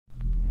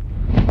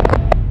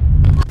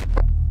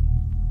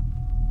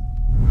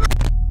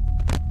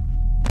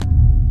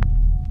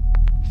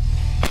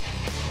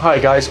Hi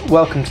guys,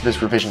 welcome to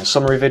this revision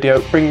summary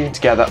video bringing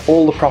together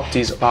all the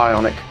properties of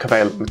ionic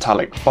covalent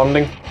metallic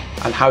bonding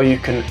and how you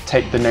can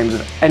take the names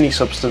of any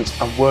substance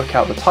and work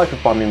out the type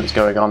of bonding that's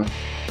going on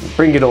and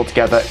bring it all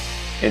together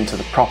into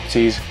the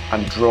properties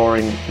and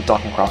drawing the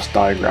dot and cross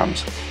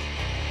diagrams.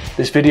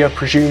 This video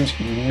presumes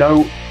you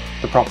know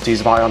the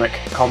properties of ionic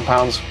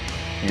compounds,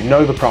 you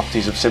know the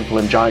properties of simple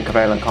and giant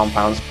covalent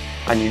compounds,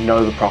 and you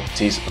know the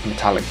properties of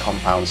metallic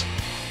compounds.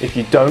 If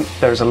you don't,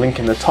 there is a link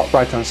in the top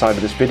right hand side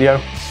of this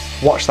video.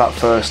 Watch that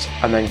first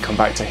and then come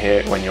back to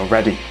here when you're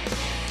ready.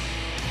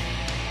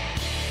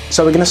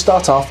 So we're going to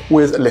start off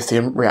with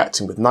lithium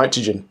reacting with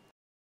nitrogen.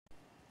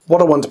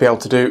 What I want to be able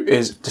to do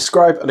is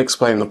describe and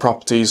explain the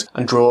properties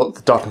and draw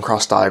the dot and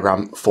cross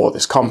diagram for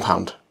this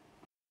compound.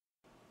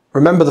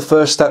 Remember the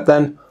first step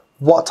then,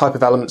 what type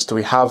of elements do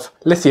we have?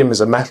 Lithium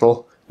is a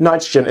metal,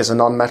 nitrogen is a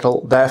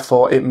non-metal,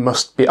 therefore it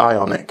must be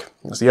ionic.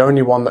 It's the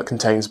only one that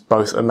contains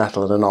both a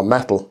metal and a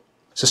non-metal.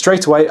 So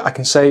straight away I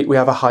can say we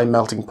have a high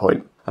melting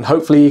point. And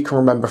hopefully you can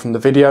remember from the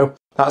video,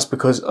 that's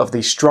because of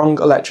the strong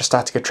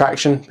electrostatic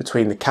attraction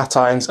between the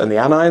cations and the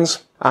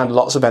anions, and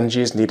lots of energy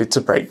is needed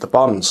to break the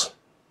bonds.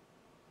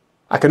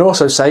 I can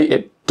also say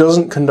it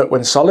doesn't conduct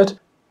when solid.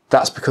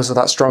 That's because of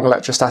that strong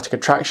electrostatic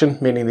attraction,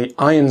 meaning the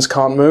ions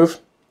can't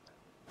move,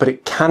 but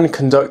it can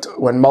conduct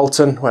when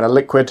molten, when a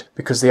liquid,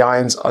 because the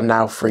ions are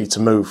now free to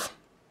move.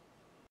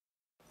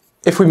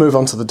 If we move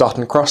on to the dot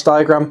and cross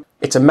diagram,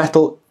 it's a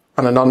metal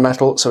and a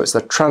non-metal, so it's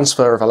the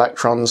transfer of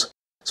electrons.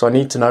 So I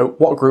need to know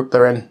what group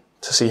they're in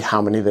to see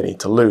how many they need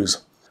to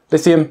lose.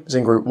 Lithium is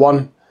in group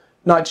 1,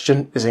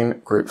 nitrogen is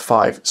in group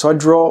 5. So I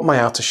draw my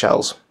outer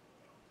shells.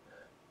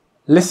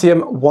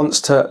 Lithium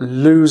wants to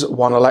lose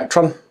 1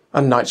 electron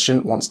and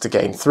nitrogen wants to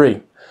gain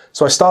 3.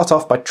 So I start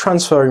off by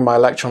transferring my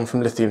electron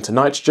from lithium to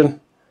nitrogen.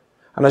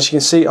 And as you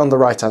can see on the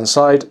right hand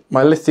side,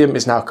 my lithium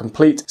is now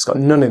complete. It's got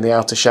none in the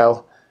outer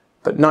shell,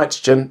 but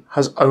nitrogen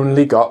has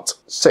only got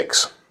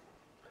 6.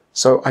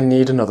 So I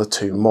need another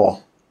 2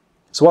 more.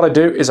 So what I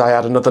do is I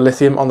add another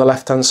lithium on the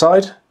left hand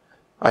side,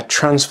 I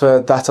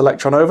transfer that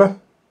electron over,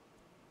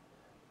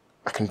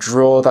 I can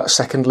draw that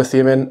second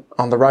lithium in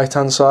on the right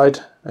hand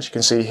side, as you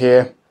can see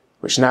here,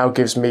 which now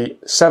gives me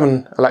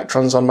 7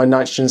 electrons on my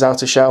nitrogen's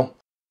outer shell,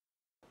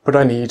 but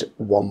I need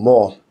 1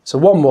 more. So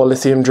 1 more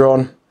lithium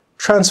drawn,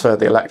 transfer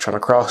the electron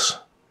across,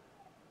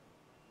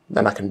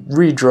 then I can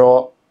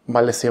redraw my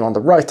lithium on the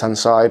right hand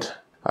side.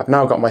 I've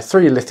now got my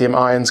 3 lithium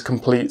ions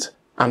complete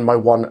and my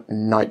 1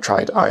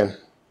 nitride ion.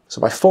 So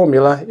my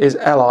formula is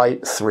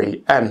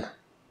Li3n.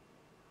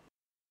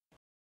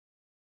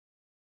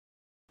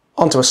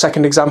 On to a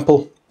second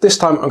example. This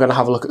time I'm going to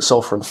have a look at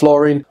sulfur and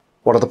fluorine.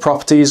 What are the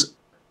properties?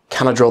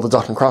 Can I draw the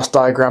dot and cross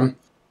diagram?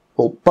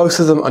 Well, both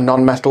of them are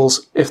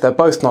non-metals. If they're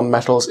both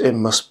non-metals, it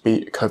must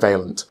be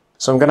covalent.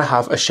 So I'm going to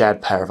have a shared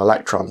pair of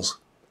electrons.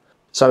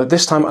 So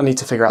this time I need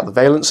to figure out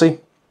the valency.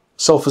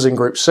 Sulfur's in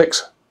group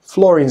 6,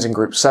 fluorine's in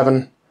group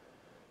 7.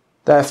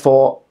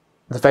 Therefore,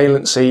 the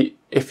valency,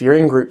 if you're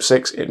in group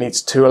 6, it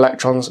needs 2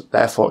 electrons,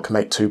 therefore it can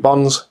make 2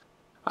 bonds,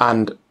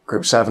 and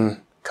group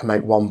 7 can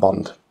make 1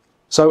 bond.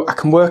 So I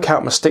can work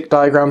out my stick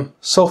diagram.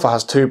 Sulfur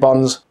has 2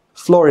 bonds,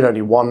 fluorine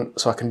only 1,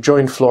 so I can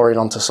join fluorine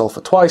onto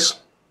sulfur twice,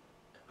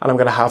 and I'm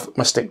going to have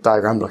my stick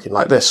diagram looking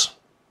like this.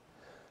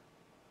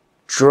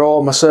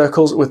 Draw my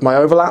circles with my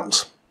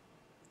overlaps,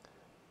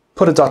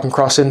 put a dot and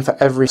cross in for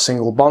every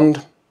single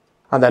bond,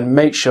 and then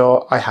make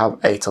sure I have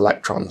 8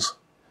 electrons.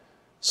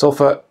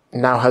 Sulfur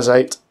now has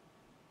 8,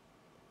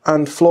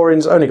 and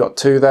fluorine's only got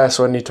 2 there,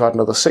 so I need to add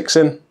another 6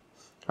 in,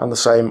 and the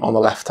same on the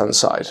left hand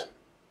side.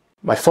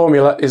 My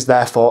formula is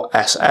therefore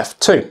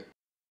SF2.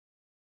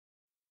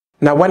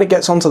 Now when it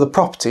gets onto the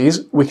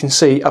properties, we can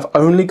see I've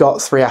only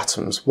got 3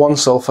 atoms, 1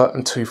 sulfur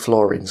and 2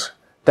 fluorines.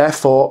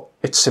 Therefore,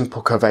 it's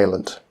simple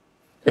covalent.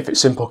 If it's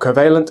simple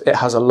covalent, it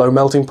has a low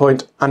melting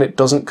point and it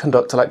doesn't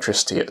conduct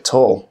electricity at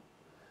all.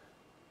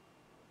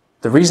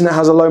 The reason it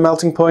has a low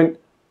melting point?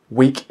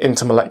 Weak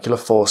intermolecular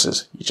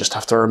forces. You just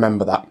have to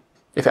remember that.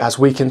 If it has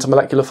weak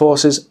intermolecular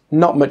forces,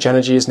 not much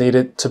energy is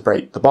needed to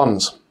break the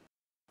bonds.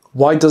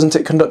 Why doesn't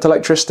it conduct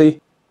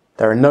electricity?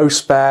 There are no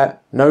spare,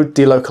 no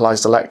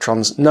delocalized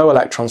electrons, no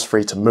electrons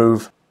free to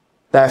move.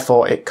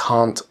 Therefore, it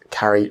can't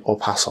carry or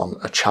pass on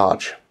a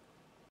charge.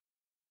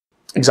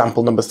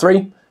 Example number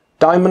 3,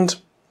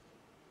 diamond.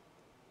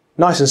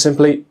 Nice and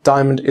simply,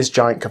 diamond is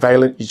giant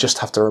covalent. You just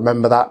have to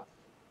remember that.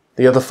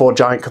 The other 4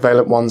 giant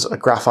covalent ones are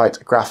graphite,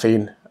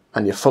 graphene,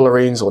 and your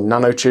fullerenes or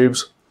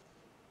nanotubes.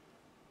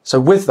 So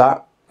with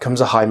that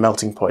comes a high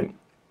melting point.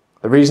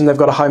 The reason they've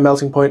got a high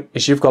melting point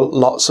is you've got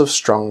lots of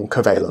strong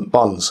covalent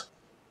bonds.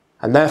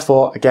 And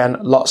therefore, again,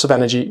 lots of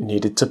energy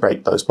needed to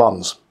break those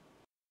bonds.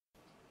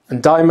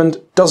 And diamond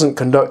doesn't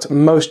conduct.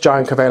 Most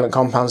giant covalent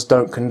compounds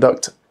don't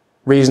conduct.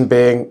 Reason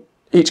being,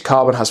 each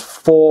carbon has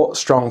 4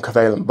 strong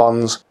covalent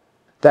bonds.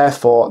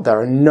 Therefore,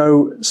 there are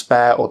no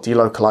spare or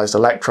delocalized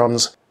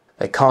electrons.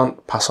 They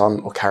can't pass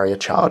on or carry a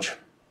charge.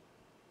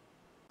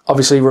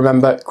 Obviously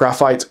remember,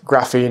 graphite,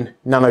 graphene,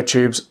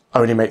 nanotubes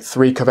only make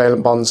 3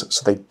 covalent bonds,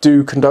 so they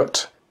do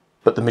conduct.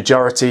 but the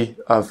majority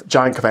of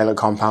giant covalent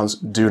compounds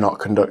do not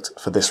conduct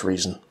for this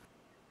reason.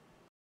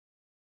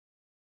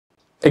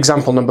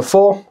 Example number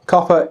 4,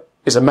 copper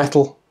is a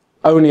metal,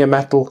 only a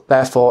metal,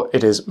 therefore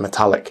it is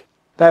metallic.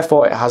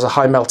 Therefore it has a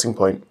high melting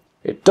point.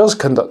 It does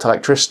conduct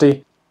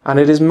electricity, and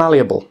it is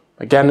malleable.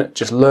 Again,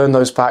 just learn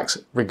those facts,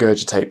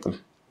 regurgitate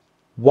them.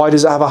 Why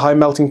does it have a high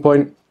melting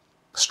point?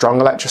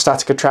 Strong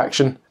electrostatic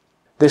attraction.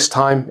 This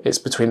time it's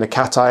between the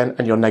cation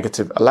and your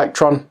negative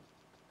electron,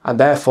 and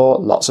therefore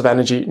lots of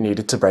energy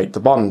needed to break the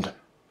bond.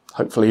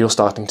 Hopefully you're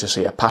starting to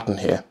see a pattern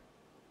here.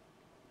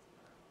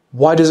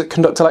 Why does it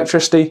conduct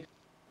electricity?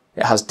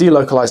 It has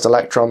delocalized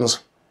electrons.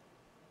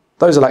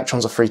 Those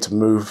electrons are free to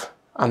move,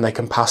 and they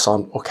can pass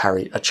on or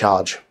carry a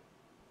charge.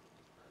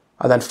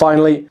 And then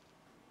finally,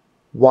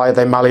 why are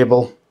they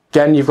malleable?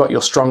 Again, you've got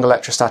your strong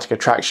electrostatic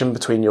attraction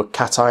between your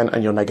cation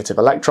and your negative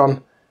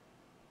electron.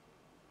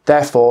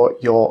 Therefore,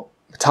 your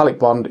metallic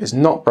bond is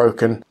not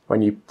broken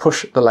when you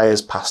push the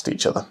layers past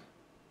each other.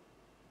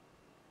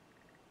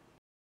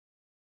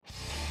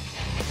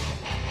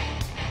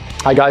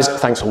 Hi guys,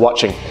 thanks for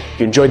watching. If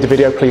you enjoyed the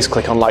video, please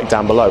click on like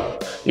down below.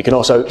 You can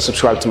also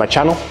subscribe to my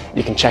channel,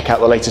 you can check out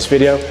the latest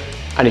video,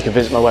 and you can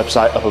visit my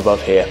website up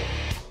above here.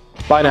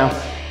 Bye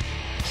now.